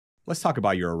let's talk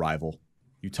about your arrival.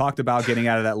 You talked about getting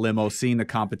out of that limo, seeing the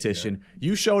competition. Yeah.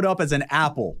 You showed up as an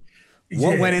apple.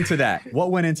 What went into that?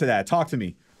 What went into that? Talk to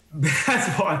me.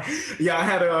 That's why. Yeah, I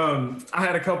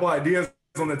had a couple ideas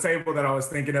on the table that I was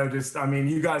thinking of. Just, I mean,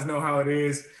 you guys know how it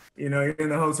is. You know, in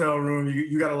the hotel room,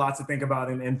 you got a lot to think about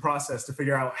and process to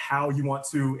figure out how you want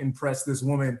to impress this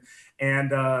woman.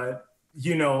 And,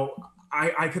 you know,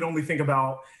 I could only think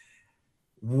about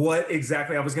what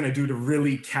exactly I was going to do to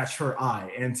really catch her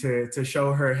eye and to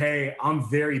show her, hey, I'm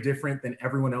very different than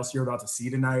everyone else you're about to see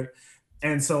tonight.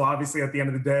 And so obviously at the end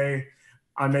of the day,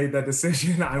 I made that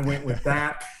decision. I went with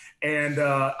that. And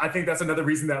I think that's another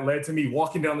reason that led to me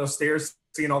walking down those stairs,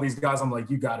 seeing all these guys. I'm like,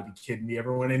 you got to be kidding me.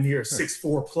 Everyone in here,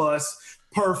 6'4 plus,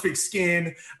 perfect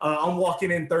skin. I'm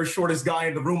walking in third shortest guy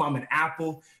in the room. I'm an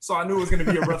apple. So I knew it was going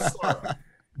to be a rough start.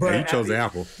 But you chose the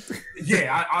apple.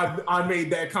 Yeah, I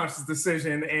made that conscious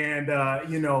decision. And,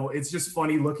 you know, it's just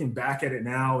funny looking back at it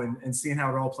now and seeing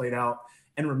how it all played out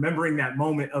and remembering that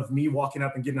moment of me walking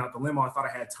up and getting out the limo. I thought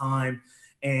I had time.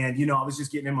 And, you know, I was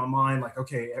just getting in my mind like,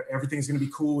 okay, everything's going to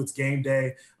be cool. It's game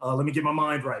day. Let me get my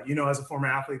mind right. You know, as a former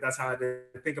athlete, that's how I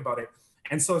did think about it.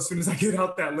 And so as soon as I get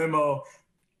out that limo,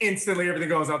 instantly everything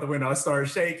goes out the window. I started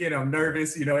shaking. I'm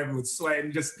nervous. You know, everyone's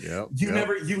sweating. Just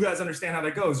you guys understand how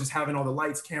that goes. Just having all the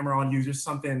lights, camera on you, just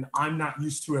something I'm not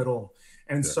used to at all.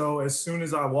 And so as soon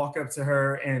as I walk up to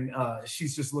her and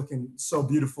she's just looking so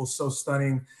beautiful, so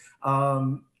stunning,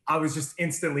 I was just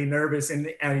instantly nervous.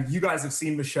 And you guys have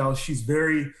seen Michelle. She's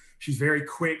very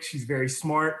quick. She's very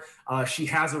smart. She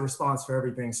has a response for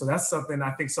everything. So that's something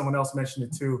I think someone else mentioned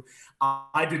it too.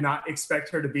 I did not expect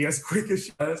her to be as quick as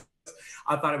she was.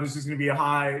 I thought it was just going to be a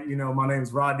hi, you know, my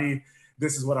name's Rodney.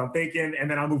 This is what I'm thinking. And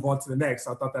then I move on to the next.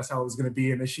 I thought that's how it was going to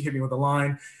be. And then she hit me with a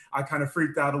line. I kind of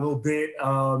freaked out a little bit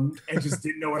and just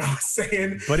didn't know what I was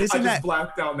saying. But I just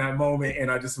blacked out in that moment.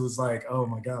 And I just was like, oh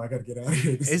my God, I got to get out of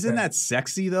here. Isn't that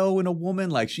sexy though in a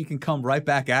woman? Like she can come right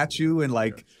back at you and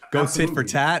like go tit for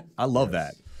tat. I love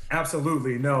that.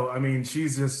 Absolutely. No, I mean,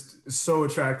 she's just so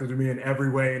attractive to me in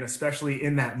every way. And especially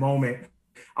in that moment,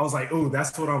 I was like, oh,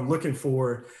 that's what I'm looking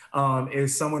for,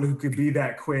 is someone who could be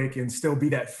that quick and still be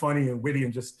that funny and witty.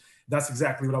 And just that's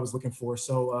exactly what I was looking for.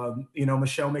 So, you know,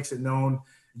 Michelle makes it known.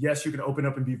 Yes, you can open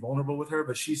up and be vulnerable with her,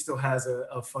 but she still has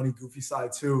a funny, goofy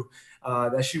side too,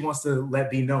 that she wants to let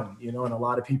be known, you know, and a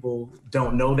lot of people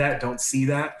don't know that, don't see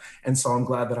that. And so I'm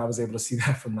glad that I was able to see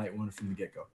that from night one, from the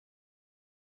get-go.